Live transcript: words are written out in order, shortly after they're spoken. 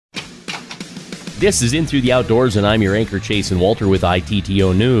This is In Through the Outdoors, and I'm your anchor, Chase and Walter, with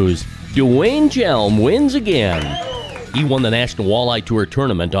ITTO News. Duane Hjelm wins again. He won the National Walleye Tour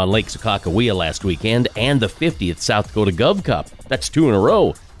Tournament on Lake Sakakawea last weekend and the 50th South Dakota Gov Cup. That's 2 in a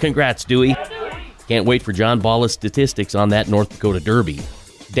row. Congrats, Dewey. Can't wait for John Balla's statistics on that North Dakota Derby.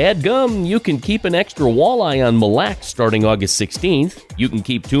 Dadgum, you can keep an extra walleye on Mille Lacs starting August 16th. You can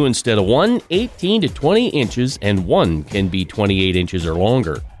keep 2 instead of 1, 18 to 20 inches, and 1 can be 28 inches or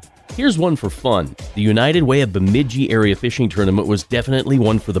longer. Here's one for fun. The United Way of Bemidji area fishing tournament was definitely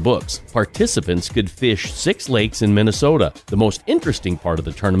one for the books. Participants could fish 6 lakes in Minnesota. The most interesting part of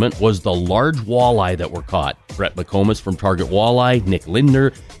the tournament was the large walleye that were caught. Brett McComas from Target Walleye, Nick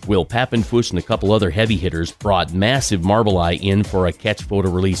Lindner, Will Pappenfuss, and a couple other heavy hitters brought massive marbleye in for a catch photo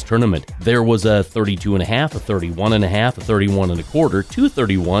release tournament. There was a 32.5, a 31.5, a 31.25, 2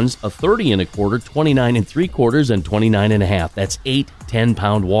 31s, a 30.25, 29.75, and 29.5. That's 8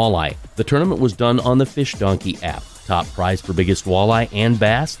 10-pound walleye. The tournament was done on the Fish Donkey app. Top prize for biggest walleye and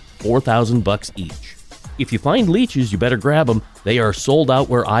bass, $4,000 each. If you find leeches, you better grab them. They are sold out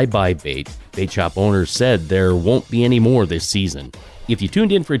where I buy bait. Bait shop owners said there won't be any more this season. If you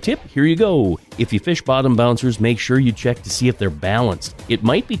tuned in for a tip, here you go. If you fish bottom bouncers, make sure you check to see if they're balanced. It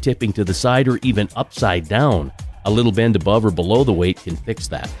might be tipping to the side or even upside down. A little bend above or below the weight can fix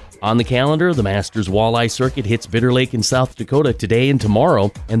that. On the calendar, the Masters Walleye Circuit hits Bitter Lake in South Dakota today and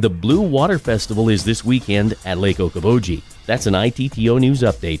tomorrow, and the Blue Water Festival is this weekend at Lake Okoboji. That's an ITTO News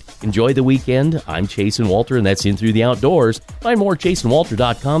update. Enjoy the weekend. I'm Chase and Walter, and that's In Through the Outdoors. Find more at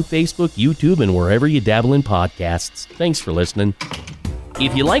chaseandwalter.com, Facebook, YouTube, and wherever you dabble in podcasts. Thanks for listening.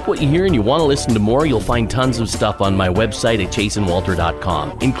 If you like what you hear and you want to listen to more, you'll find tons of stuff on my website at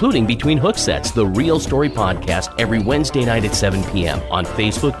chaseandwalter.com, including Between Hook Sets, the Real Story podcast, every Wednesday night at 7 p.m. on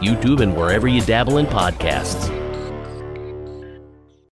Facebook, YouTube, and wherever you dabble in podcasts.